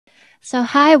So,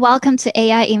 hi, welcome to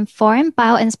AI Inform,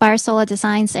 Bio-Inspired Solar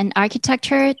Designs and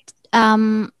Architecture.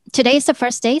 Today is the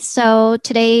first day, so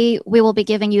today we will be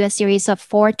giving you a series of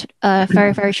four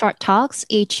very, very short talks,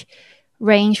 each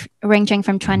ranging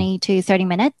from 20 to 30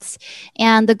 minutes.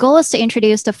 And the goal is to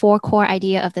introduce the four core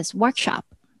idea of this workshop.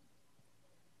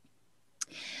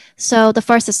 So the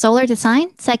first is solar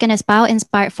design, second is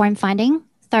bio-inspired form finding,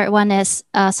 third one is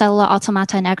cellular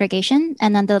automata and aggregation,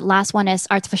 and then the last one is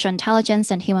artificial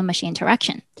intelligence and human-machine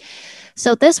interaction.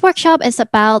 So this workshop is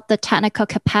about the technical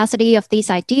capacity of these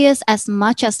ideas as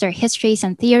much as their histories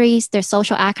and theories, their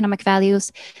social economic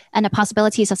values, and the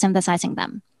possibilities of synthesizing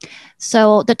them.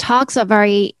 So the talks are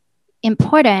very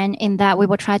important in that we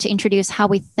will try to introduce how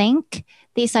we think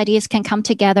these ideas can come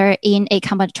together in a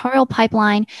combinatorial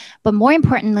pipeline, but more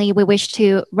importantly, we wish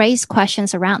to raise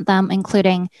questions around them,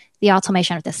 including the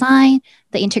automation of design,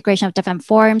 the integration of different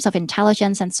forms of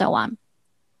intelligence, and so on.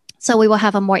 So we will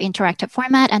have a more interactive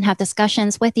format and have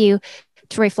discussions with you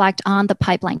to reflect on the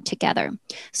pipeline together.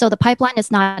 So the pipeline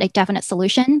is not a definite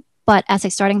solution, but as a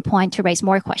starting point to raise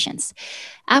more questions.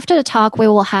 After the talk, we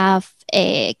will have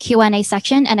a Q&A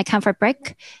section and a comfort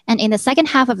break. And in the second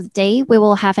half of the day, we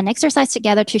will have an exercise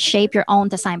together to shape your own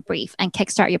design brief and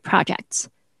kickstart your projects.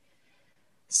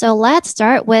 So let's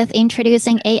start with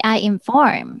introducing AI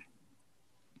Inform.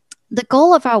 The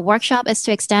goal of our workshop is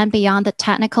to extend beyond the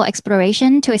technical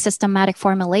exploration to a systematic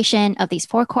formulation of these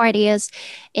four core ideas.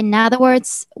 In other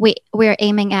words, we're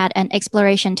aiming at an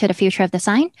exploration to the future of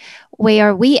design,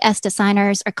 where we as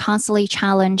designers are constantly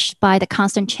challenged by the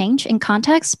constant change in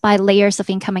context by layers of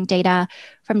incoming data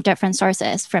from different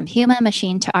sources, from human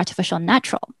machine to artificial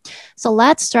natural. So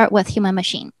let's start with human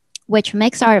machine, which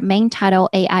makes our main title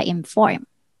AI Inform.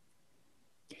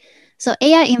 So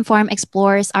AI Inform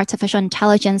explores artificial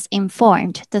intelligence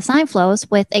informed design flows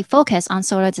with a focus on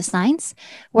solar designs,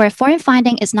 where form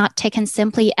finding is not taken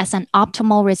simply as an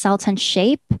optimal resultant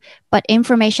shape, but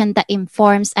information that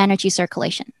informs energy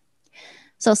circulation.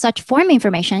 So such form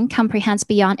information comprehends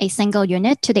beyond a single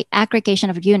unit to the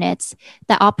aggregation of units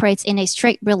that operates in a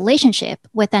straight relationship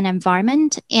with an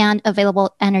environment and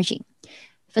available energy,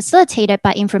 facilitated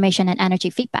by information and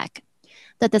energy feedback.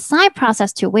 The design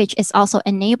process to which is also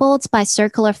enabled by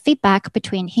circular feedback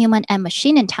between human and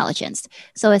machine intelligence.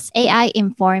 So it's AI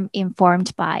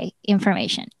informed by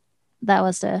information. That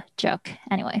was a joke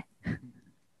anyway.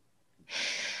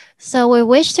 So we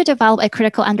wish to develop a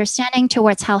critical understanding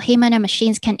towards how human and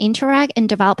machines can interact in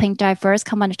developing diverse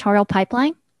combinatorial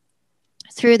pipeline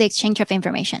through the exchange of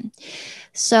information.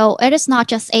 So it is not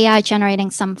just AI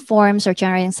generating some forms or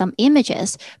generating some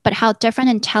images, but how different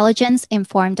intelligence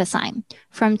inform design,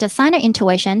 from designer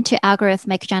intuition to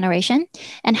algorithmic generation,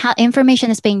 and how information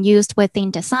is being used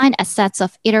within design as sets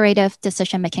of iterative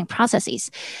decision-making processes.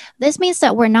 This means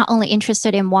that we're not only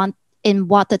interested in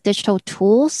what the digital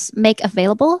tools make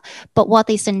available, but what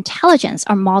these intelligence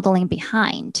are modeling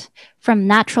behind, from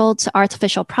natural to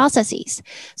artificial processes.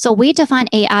 So we define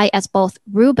AI as both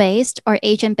rule-based or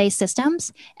agent-based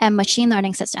systems and machine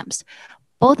learning systems,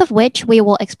 both of which we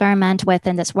will experiment with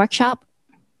in this workshop.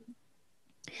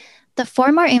 The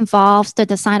former involves the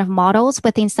design of models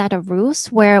within set of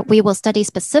rules, where we will study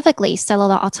specifically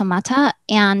cellular automata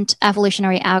and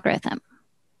evolutionary algorithm.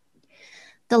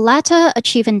 The latter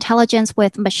achieve intelligence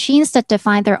with machines that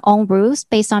define their own rules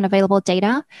based on available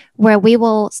data, where we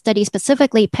will study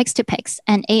specifically pix-to-pix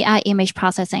and AI image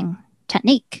processing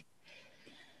technique.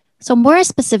 So more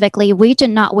specifically, we do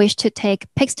not wish to take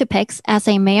pix-to-pix as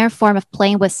a mere form of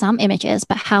playing with some images,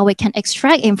 but how we can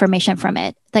extract information from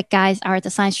it that guides our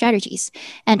design strategies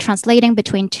and translating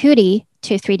between 2D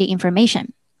to 3D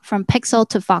information, from pixel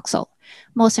to voxel.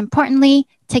 Most importantly,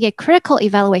 take a critical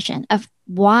evaluation of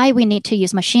why we need to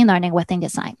use machine learning within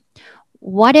design.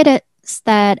 What it is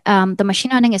that the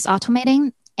machine learning is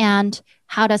automating, and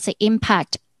how does it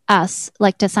impact us,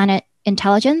 like designer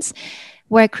intelligence,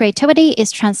 where creativity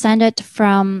is transcended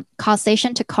from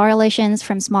causation to correlations,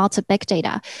 from small to big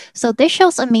data. So this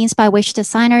shows a means by which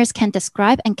designers can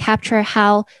describe and capture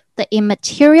how the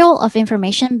immaterial of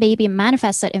information may be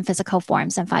manifested in physical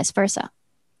forms and vice versa.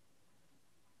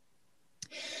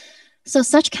 So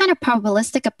such kind of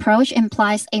probabilistic approach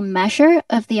implies a measure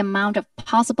of the amount of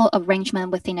possible arrangement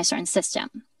within a certain system.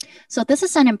 So this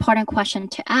is an important question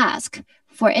to ask.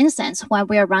 For instance, when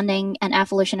we are running an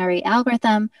evolutionary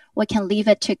algorithm, we can leave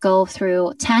it to go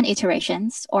through 10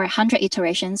 iterations or 100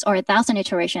 iterations or 1,000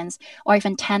 iterations or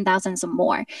even 10,000 or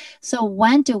more. So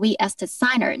when do we as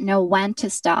designer know when to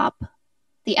stop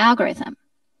the algorithm?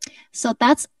 So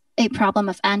that's a problem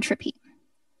of entropy.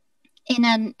 In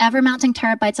an ever-mounting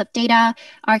terabytes of data,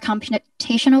 our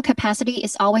computational capacity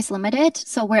is always limited,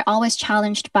 so we're always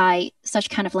challenged by such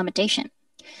kind of limitation.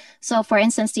 So for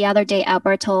instance, the other day,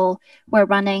 Alberto were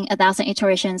running 1,000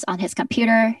 iterations on his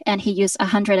computer, and he used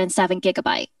 107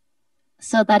 gigabyte.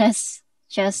 So that is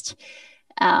just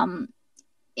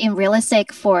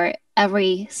unrealistic for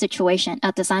every situation,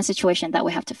 a design situation that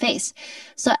we have to face.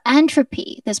 So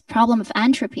entropy, this problem of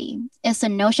entropy, is a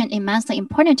notion immensely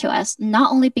important to us,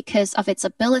 not only because of its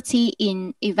ability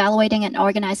in evaluating and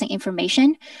organizing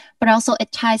information, but also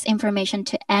it ties information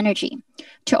to energy,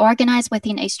 to organize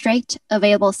within a strict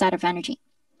available set of energy.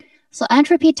 So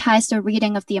entropy ties the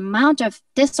reading of the amount of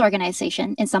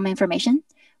disorganization in some information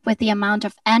with the amount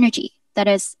of energy that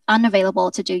is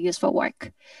unavailable to do useful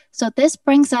work. So this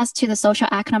brings us to the social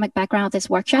economic background of this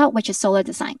workshop, which is solar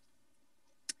design.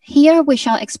 Here we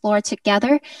shall explore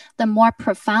together the more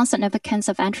profound significance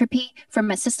of entropy from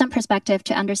a system perspective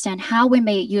to understand how we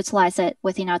may utilize it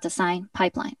within our design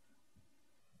pipeline.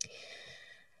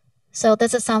 So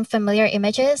this is some familiar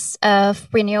images of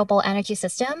renewable energy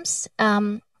systems.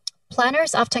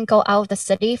 Planners often go out of the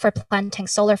city for planting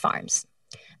solar farms.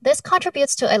 This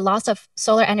contributes to a loss of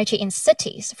solar energy in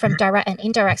cities from direct and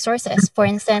indirect sources. For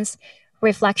instance,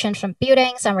 reflection from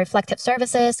buildings and reflective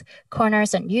surfaces,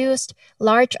 corners unused,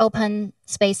 large open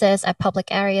spaces at public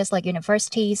areas like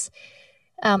universities.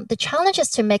 The challenge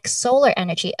is to make solar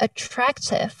energy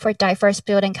attractive for diverse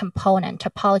building component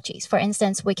topologies. For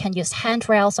instance, we can use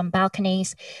handrails on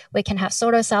balconies, we can have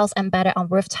solar cells embedded on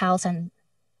roof tiles, and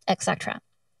etc.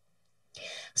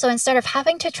 So instead of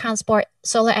having to transport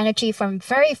solar energy from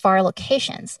very far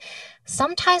locations,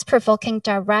 sometimes provoking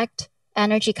direct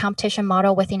energy competition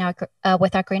model within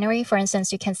with our greenery. For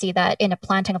instance, you can see that in the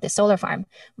planting of the solar farm,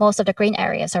 most of the green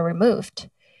areas are removed.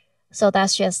 So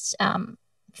that's just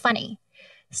funny.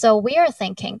 So we are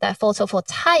thinking that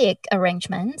photovoltaic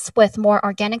arrangements with more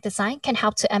organic design can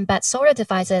help to embed solar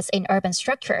devices in urban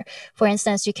structure. For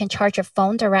instance, you can charge your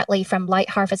phone directly from light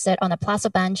harvested on a plaza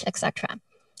bench, etc.,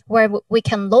 where we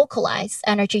can localize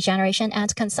energy generation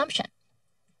and consumption.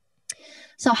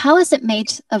 So how is it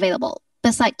made available?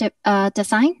 Besides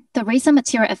design, the recent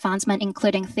material advancement,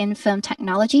 including thin film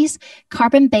technologies,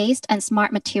 carbon-based and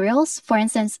smart materials, for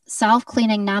instance,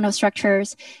 self-cleaning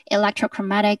nanostructures,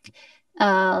 electrochromatic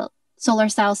solar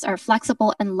cells are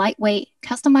flexible and lightweight,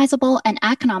 customizable and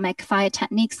economic via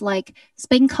techniques like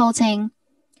spin coating.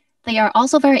 They are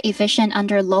also very efficient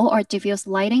under low or diffuse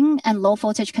lighting and low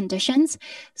voltage conditions.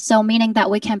 So meaning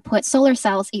that we can put solar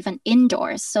cells even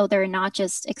indoors. So they're not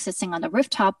just existing on the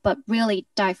rooftop, but really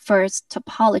diverse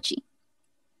topology.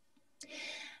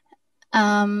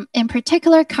 In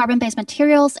particular, carbon-based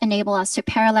materials enable us to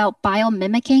parallel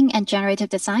biomimicking and generative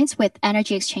designs with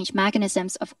energy exchange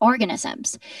mechanisms of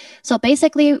organisms. So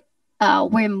basically,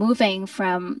 we're moving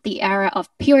from the era of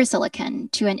pure silicon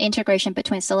to an integration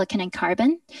between silicon and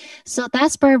carbon. So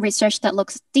that's for research that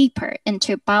looks deeper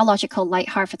into biological light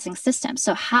harvesting systems.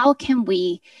 So how can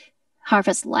we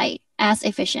harvest light as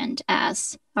efficient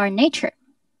as our nature?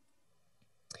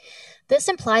 This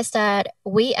implies that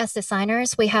we as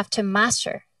designers, we have to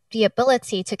master the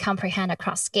ability to comprehend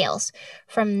across scales,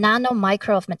 from nano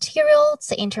micro of material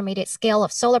to intermediate scale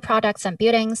of solar products and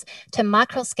buildings to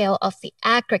macro scale of the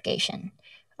aggregation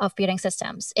of building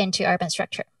systems into urban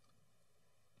structure.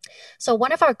 So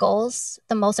one of our goals,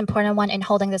 the most important one in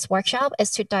holding this workshop,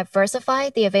 is to diversify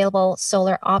the available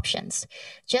solar options.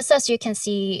 Just as you can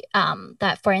see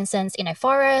that, for instance, in a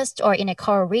forest or in a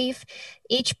coral reef,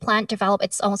 each plant develops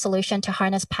its own solution to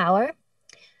harness power.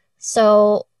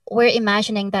 So we're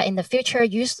imagining that in the future,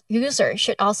 users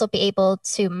should also be able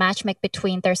to matchmake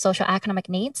between their social economic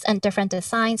needs and different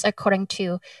designs according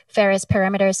to various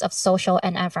parameters of social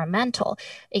and environmental,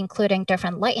 including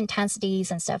different light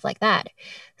intensities and stuff like that.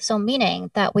 So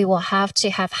meaning that we will have to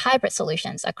have hybrid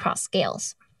solutions across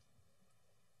scales.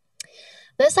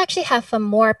 This actually has a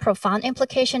more profound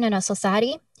implication in a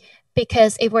society,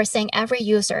 because if we're saying every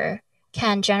user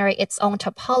can generate its own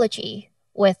topology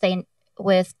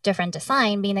with different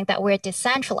design, meaning that we're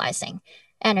decentralizing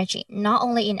energy, not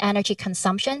only in energy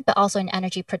consumption, but also in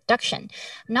energy production,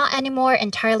 not anymore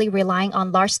entirely relying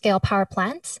on large-scale power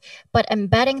plants, but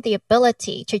embedding the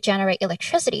ability to generate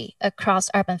electricity across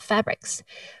urban fabrics,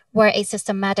 where a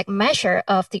systematic measure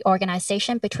of the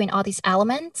organization between all these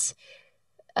elements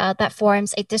that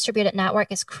forms a distributed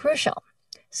network is crucial.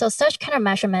 So such kind of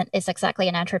measurement is exactly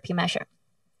an entropy measure.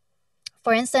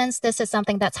 For instance, this is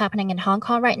something that's happening in Hong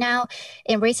Kong right now.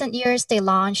 In recent years, they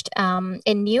launched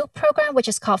a new program, which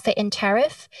is called Fit-in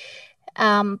Tariff.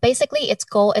 Basically, its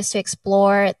goal is to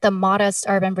explore the modest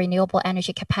urban renewable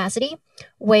energy capacity,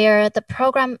 where the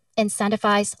program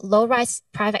incentivizes low-rise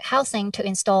private housing to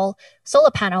install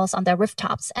solar panels on their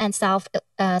rooftops and sell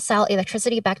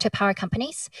electricity back to power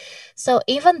companies. So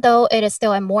even though it is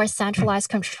still a more centralized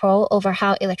control over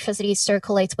how electricity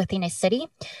circulates within a city,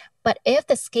 but if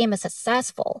the scheme is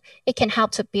successful, it can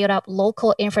help to build up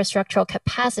local infrastructural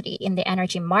capacity in the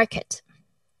energy market.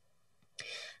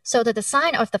 So the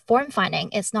design of the form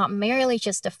finding is not merely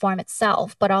just the form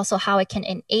itself, but also how it can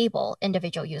enable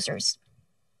individual users.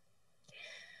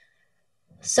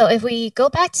 So if we go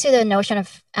back to the notion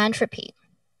of entropy,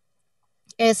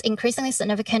 it is increasingly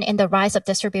significant in the rise of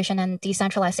distribution and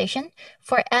decentralization.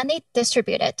 For any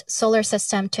distributed solar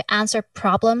system to answer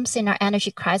problems in our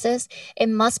energy crisis, it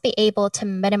must be able to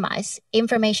minimize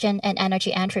information and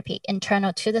energy entropy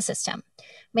internal to the system,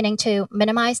 meaning to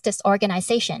minimize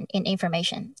disorganization in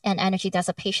information and energy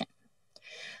dissipation.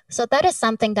 So that is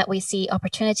something that we see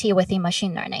opportunity within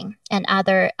machine learning and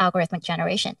other algorithmic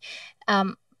generation.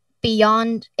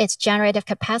 Beyond its generative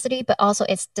capacity, but also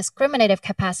its discriminative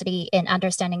capacity in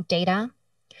understanding data.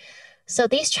 So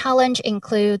these challenge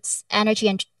includes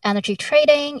energy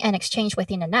trading and exchange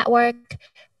within the network,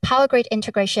 power grid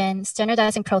integration,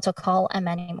 standardizing protocol, and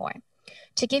many more.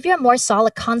 To give you a more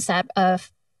solid concept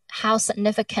of how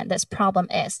significant this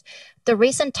problem is, the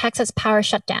recent Texas power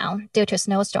shutdown due to a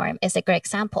snowstorm is a great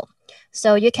example.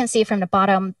 So you can see from the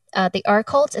bottom, the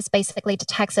ERCOT is basically the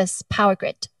Texas power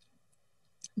grid.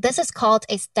 This is called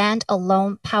a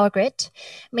standalone power grid,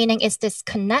 meaning it's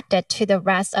disconnected to the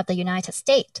rest of the United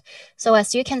States. So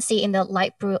as you can see in the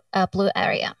light blue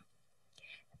area.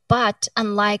 But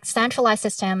unlike centralized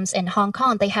systems in Hong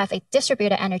Kong, they have a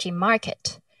distributed energy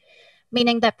market,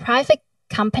 meaning that private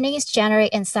companies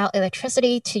generate and sell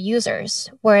electricity to users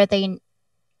where they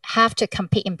have to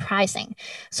compete in pricing.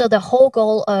 So the whole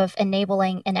goal of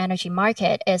enabling an energy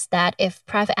market is that if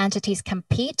private entities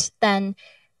compete, then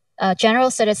general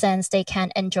citizens, they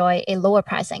can enjoy a lower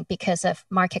pricing because of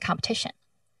market competition.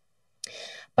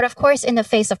 But of course, in the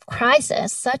face of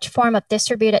crisis, such form of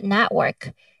distributed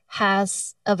network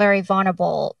has a very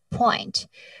vulnerable point,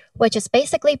 which is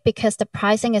basically because the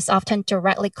pricing is often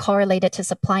directly correlated to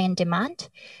supply and demand.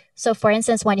 So for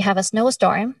instance, when you have a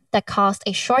snowstorm that caused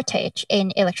a shortage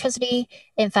in electricity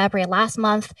in February last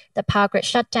month, the power grid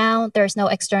shut down, there's no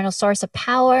external source of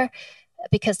power,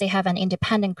 because they have an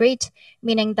independent grid,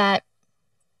 meaning that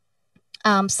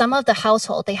some of the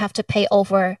household, they have to pay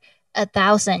over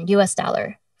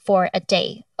 $1,000 for a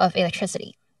day of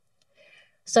electricity.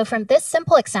 So from this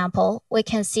simple example, we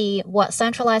can see what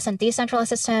centralized and decentralized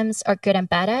systems are good and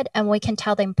bad at, and we can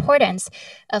tell the importance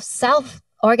of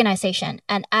self-organization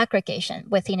and aggregation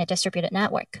within a distributed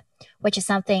network, which is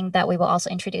something that we will also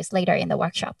introduce later in the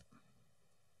workshop.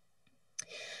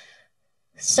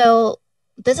 So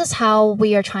this is how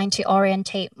we are trying to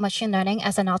orientate machine learning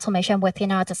as an automation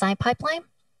within our design pipeline.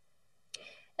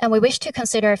 And we wish to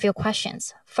consider a few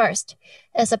questions. First,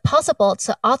 is it possible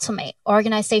to automate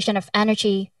organization of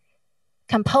energy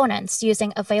components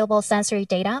using available sensory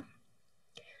data?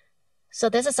 So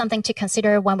this is something to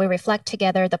consider when we reflect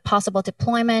together the possible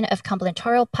deployment of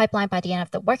combinatorial pipeline by the end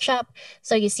of the workshop.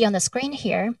 So you see on the screen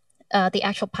here, the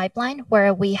actual pipeline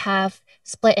where we have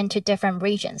split into different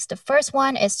regions. The first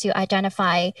one is to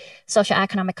identify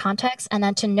socioeconomic context and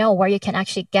then to know where you can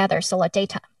actually gather solar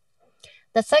data.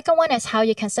 The second one is how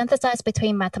you can synthesize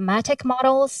between mathematic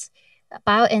models,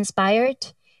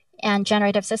 bio-inspired, and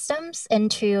generative systems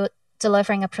into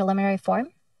delivering a preliminary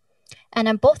form. And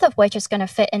then both of which is going to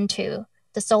fit into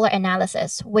the solar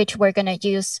analysis, which we're going to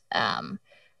use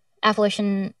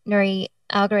evolutionary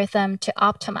algorithm to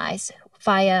optimize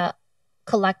via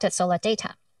collected solar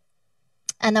data.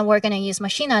 And then we're going to use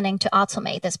machine learning to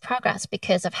automate this progress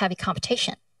because of heavy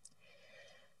competition.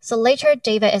 So later,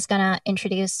 David is going to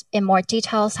introduce in more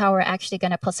details how we're actually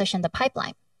going to position the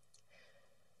pipeline.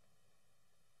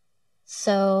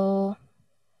 So,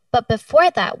 but before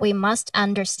that, we must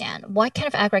understand what kind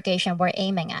of aggregation we're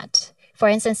aiming at. For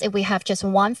instance, if we have just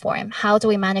one form, how do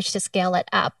we manage to scale it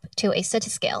up to a city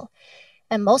scale?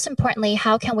 And most importantly,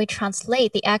 how can we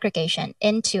translate the aggregation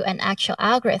into an actual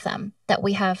algorithm that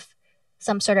we have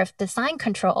some sort of design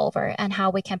control over, and how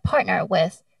we can partner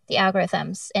with the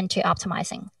algorithms into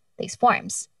optimizing these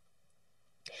forms.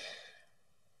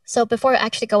 So before we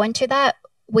actually go into that,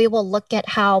 we will look at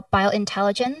how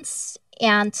biointelligence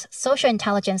and social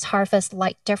intelligence harvest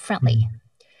light differently.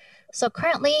 So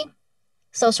currently,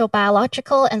 social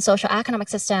biological and social economic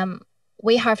system,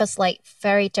 we harvest light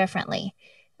very differently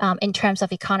in terms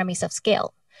of economies of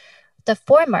scale. The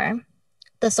former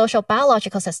The social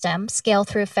biological system scale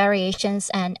through variations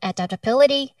and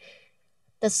adaptability.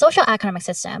 The social economic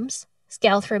systems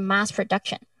scale through mass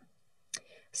production.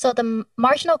 So the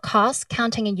marginal cost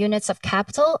counting in units of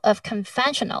capital of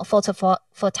conventional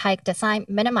photovoltaic design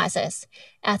minimizes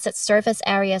as its surface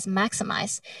areas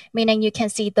maximize, meaning you can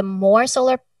see the more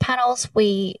solar panels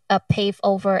we pave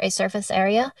over a surface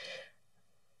area,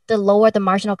 the lower the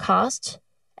marginal cost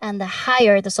and the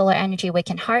higher the solar energy we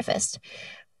can harvest.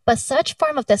 But such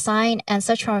form of design and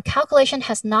such form of calculation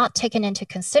has not taken into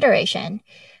consideration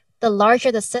the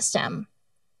larger the system,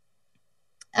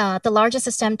 the larger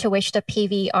system to which the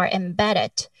PV are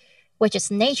embedded, which is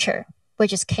nature,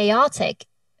 which is chaotic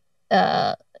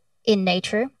in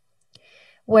nature,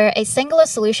 where a singular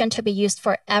solution to be used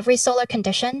for every solar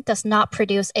condition does not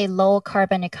produce a low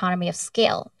carbon economy of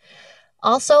scale.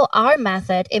 Also, our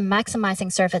method in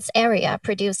maximizing surface area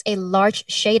produce a large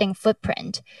shading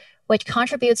footprint, which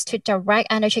contributes to direct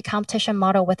energy competition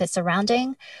model with its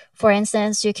surrounding. For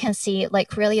instance, you can see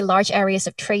like really large areas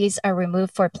of trees are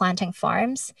removed for planting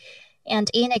farms. And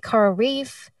in a coral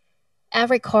reef,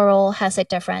 every coral has a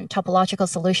different topological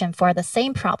solution for the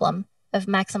same problem of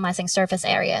maximizing surface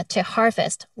area to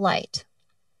harvest light.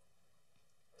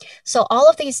 So all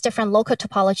of these different local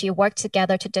topology work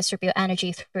together to distribute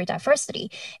energy through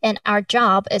diversity. And our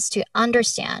job is to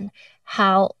understand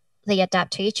how they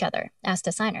adapt to each other as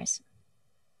designers.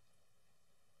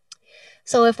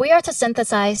 So if we are to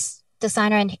synthesize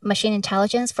designer and machine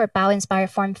intelligence for Bao-inspired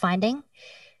form finding,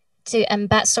 to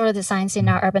embed solar designs in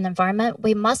our urban environment,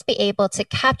 we must be able to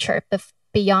capture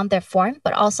beyond their form,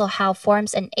 but also how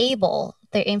forms enable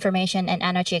their information and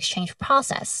energy exchange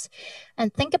process.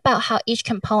 And think about how each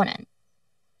component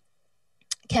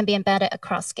can be embedded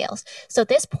across scales. So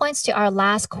this points to our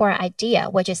last core idea,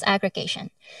 which is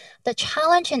aggregation. The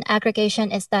challenge in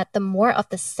aggregation is that the more of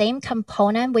the same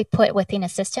component we put within a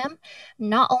system,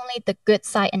 not only the good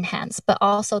side enhance, but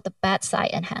also the bad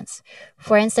side enhance.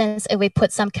 For instance, if we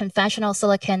put some conventional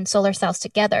silicon solar cells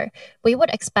together, we would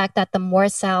expect that the more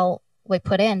cell we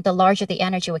put in, the larger the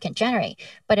energy we can generate.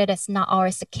 But it is not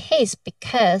always the case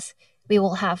because we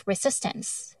will have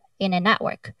resistance in a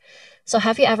network. So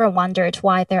have you ever wondered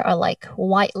why there are like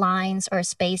white lines or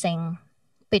spacing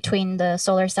between the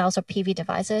solar cells or PV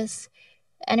devices?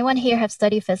 Anyone here have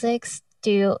studied physics?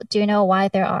 Do you know why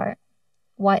there are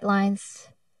white lines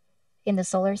in the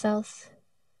solar cells?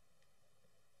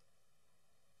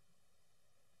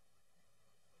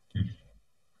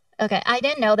 Okay, I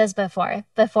didn't know this before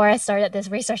I started this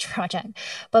research project.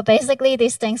 But basically,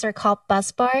 these things are called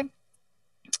busbar.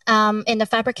 In the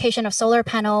fabrication of solar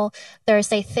panel,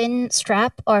 there's a thin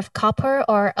strap of copper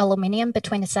or aluminum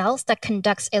between the cells that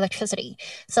conducts electricity.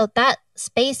 So that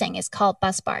spacing is called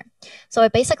busbar. So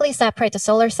it basically separates the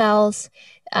solar cells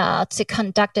to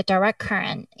conduct a direct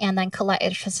current and then collect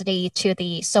electricity to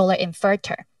the solar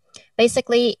inverter.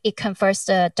 Basically, it converts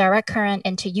the direct current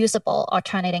into usable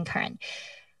alternating current.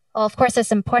 Well, of course,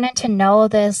 it's important to know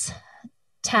this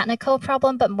technical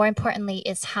problem, but more importantly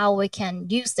is how we can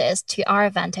use this to our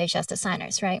advantage as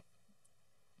designers, right?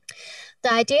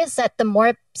 The idea is that the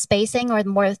more spacing or the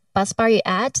more busbar you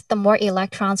add, the more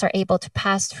electrons are able to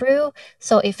pass through,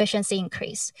 so efficiency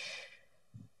increase.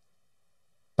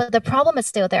 But the problem is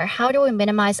still there. How do we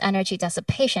minimize energy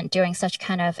dissipation during such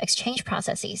kind of exchange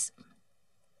processes?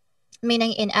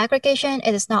 Meaning in aggregation,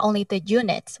 it is not only the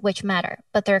units which matter,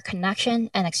 but their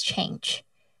connection and exchange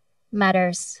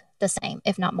matters the same,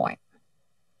 if not more.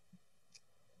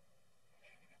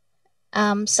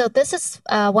 So this is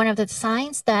one of the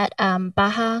designs that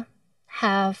Baha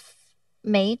have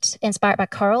made inspired by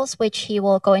corals, which he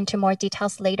will go into more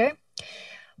details later.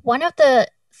 One of the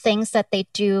things that they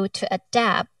do to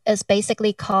adapt is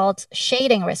basically called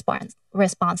shading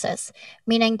responses,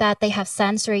 meaning that they have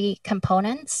sensory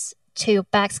components to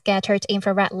backscattered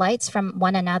infrared lights from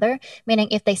one another, meaning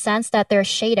if they sense that they're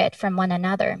shaded from one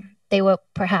another, they will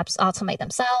perhaps automate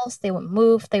themselves, they will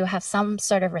move, they will have some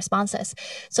sort of responses.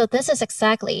 So this is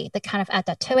exactly the kind of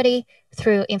adaptivity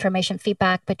through information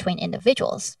feedback between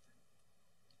individuals.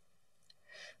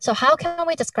 So how can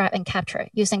we describe and capture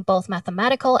using both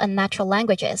mathematical and natural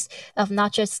languages of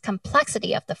not just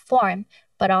complexity of the form,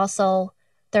 but also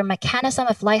their mechanism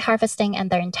of light harvesting and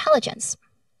their intelligence?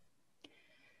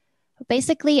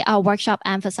 Basically, our workshop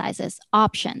emphasizes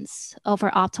options over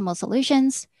optimal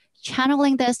solutions,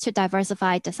 channeling this to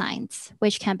diversified designs,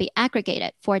 which can be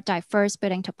aggregated for diverse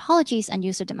building topologies and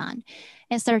user demand.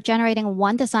 Instead of generating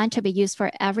one design to be used for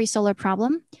every solar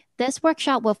problem, this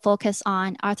workshop will focus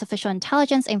on artificial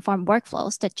intelligence-informed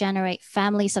workflows that generate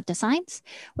families of designs,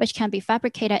 which can be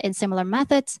fabricated in similar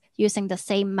methods using the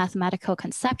same mathematical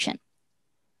conception.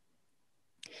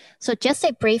 So just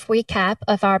a brief recap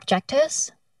of our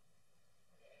objectives,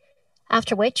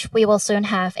 after which we will soon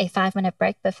have a 5-minute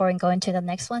break before we go into the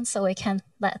next one so we can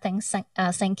let things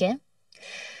sink in.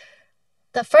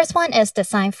 The first one is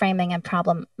design framing and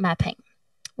problem mapping.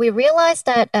 We realize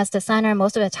that as designer,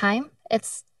 most of the time,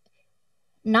 it's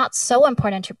not so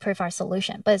important to prove our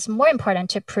solution, but it's more important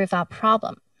to prove our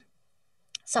problem.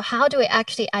 So how do we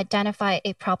actually identify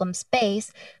a problem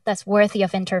space that's worthy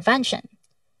of intervention?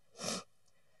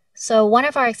 So one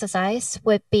of our exercises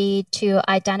would be to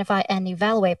identify and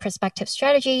evaluate prospective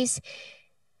strategies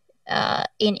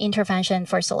in intervention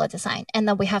for solar design. And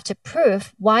then we have to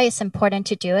prove why it's important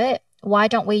to do it. Why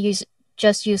don't we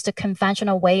just use the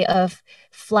conventional way of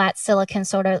flat silicon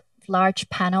solar large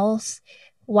panels?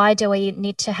 Why do we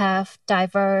need to have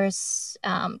diverse,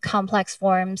 complex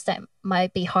forms that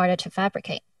might be harder to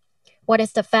fabricate? What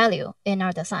is the value in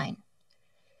our design?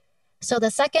 So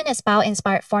the second is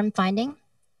bio-inspired form finding.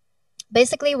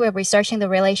 Basically, we're researching the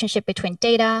relationship between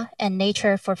data and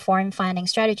nature for form finding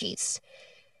strategies.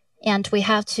 And we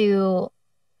have to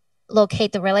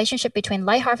locate the relationship between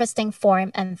light harvesting,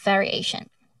 form, and variation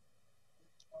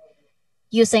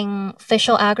using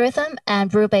visual algorithm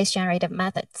and rule-based generative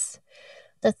methods.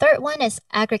 The third one is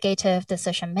aggregative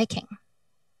decision making.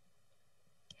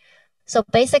 So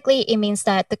basically, it means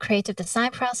that the creative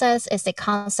design process is a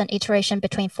constant iteration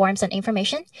between forms and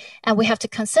information, and we have to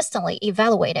consistently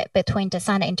evaluate it between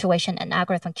design intuition and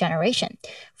algorithm generation.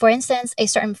 For instance, a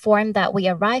certain form that we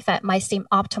arrive at might seem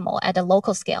optimal at a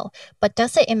local scale, but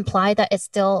does it imply that it's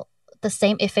still the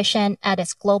same efficient at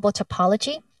its global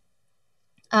topology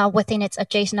within its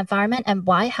adjacent environment, and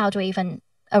why? How do we even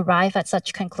arrive at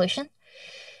such conclusion?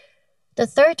 The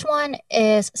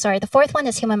fourth one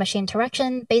is human-machine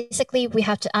interaction. Basically, we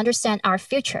have to understand our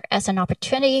future as an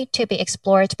opportunity to be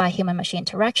explored by human-machine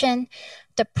interaction.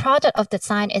 The product of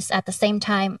design is at the same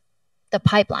time the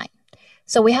pipeline.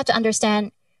 So we have to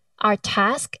understand our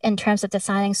task in terms of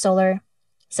designing solar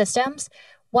systems.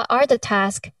 What are the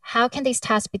tasks? How can these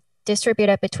tasks be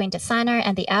distributed between designer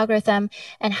and the algorithm?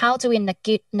 And how do we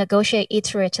negotiate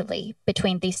iteratively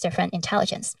between these different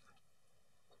intelligence?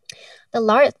 The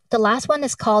last one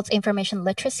is called information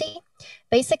literacy.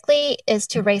 Basically, is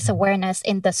to raise awareness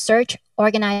in the search,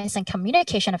 organize, and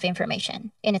communication of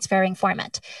information in its varying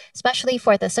format, especially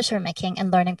for decision-making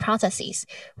and learning processes,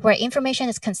 where information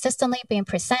is consistently being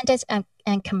presented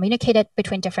and communicated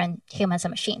between different humans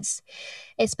and machines.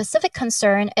 A specific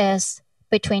concern is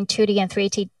between 2D and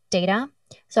 3D data.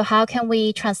 So how can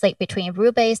we translate between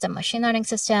rule-based and machine learning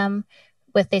system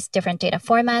with these different data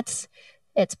formats?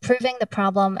 It's proving the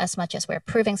problem as much as we're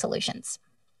proving solutions.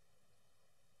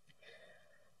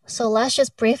 So let's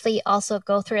just briefly also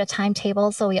go through a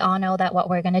timetable so we all know that what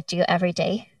we're going to do every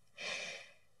day.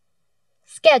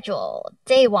 Schedule,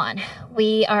 day 1.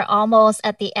 We are almost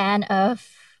at the end of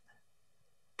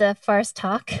the first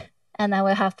talk, and then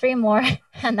we'll have 3 more,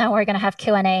 and then we're going to have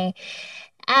Q&A.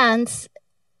 And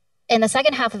in the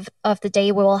second half of the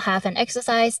day, we will have an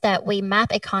exercise that we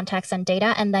map a context and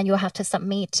data, and then you'll have to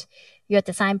submit your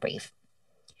design brief.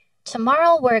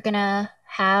 Tomorrow, we're going to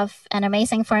have an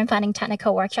amazing form finding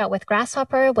technical workshop with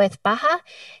Grasshopper with Baha.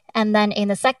 And then in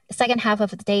the second half of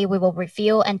the day, we will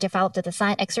review and develop the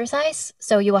design exercise.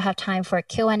 So you will have time for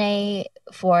Q&A,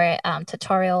 for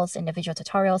tutorials, individual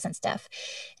tutorials and stuff.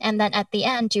 And then at the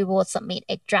end, you will submit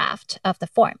a draft of the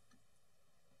form.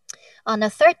 On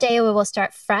the third day, we will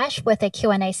start fresh with a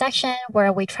Q&A section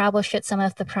where we troubleshoot some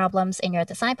of the problems in your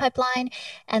design pipeline.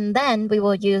 And then we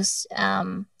will use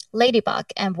Ladybug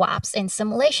and WAPs in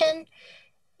simulation.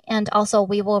 And also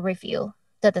we will review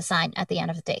the design at the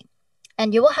end of the day.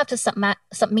 And you will have to submit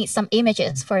some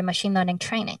images for machine learning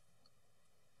training.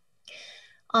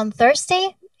 On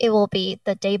Thursday, it will be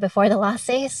the day before the last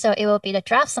day. So it will be the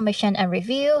draft submission and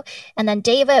review. And then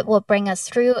David will bring us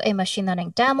through a machine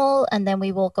learning demo. And then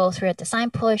we will go through a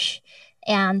design push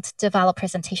and develop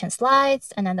presentation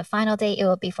slides. And then the final day, it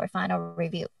will be for final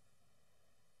review.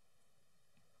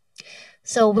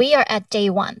 So we are at day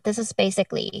 1. This is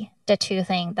basically the 2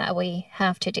 things that we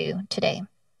have to do today,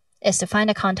 is to find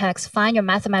the context, find your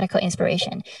mathematical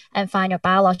inspiration, and find your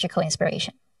biological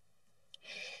inspiration.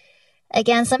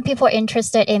 Again, some people are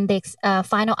interested in the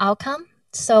final outcome.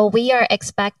 So we are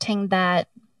expecting that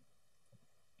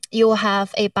you will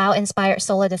have a bio-inspired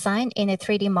solar design in a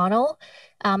 3D model.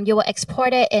 You will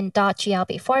export it in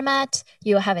 .glb format.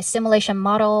 You will have a simulation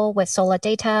model with solar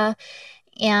data.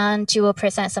 And you will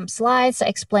present some slides to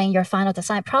explain your final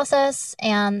design process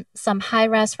and some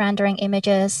high-res rendering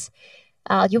images.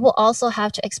 You will also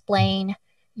have to explain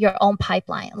your own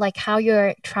pipeline, like how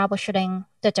you're troubleshooting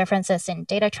the differences in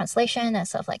data translation and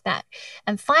stuff like that.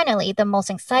 And finally, the most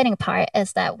exciting part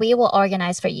is that we will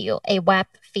organize for you a web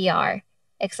VR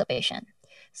exhibition.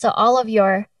 So all of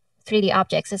your 3D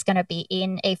objects is going to be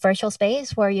in a virtual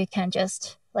space where you can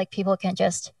just, like, people can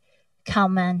just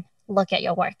come and look at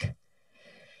your work.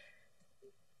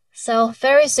 So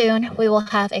very soon we will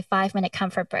have a 5-minute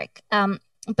comfort break.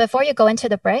 Before you go into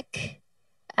the break,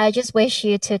 I just wish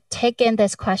you to take in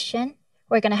this question.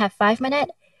 We're going to have 5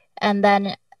 minutes, and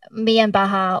then me and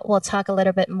Baha will talk a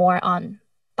little bit more on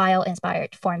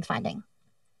bio-inspired form finding.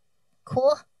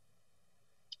 Cool?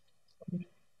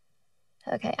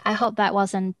 Okay, I hope that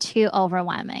wasn't too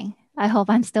overwhelming. I hope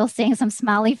I'm still seeing some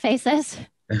smiley faces.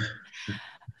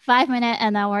 5 minutes,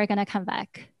 and then we're going to come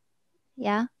back.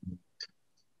 Yeah?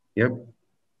 Yep.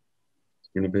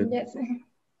 In a bit. Yes.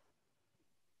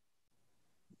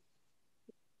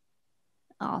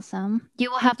 Awesome. You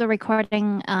will have the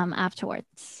recording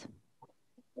afterwards,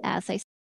 as I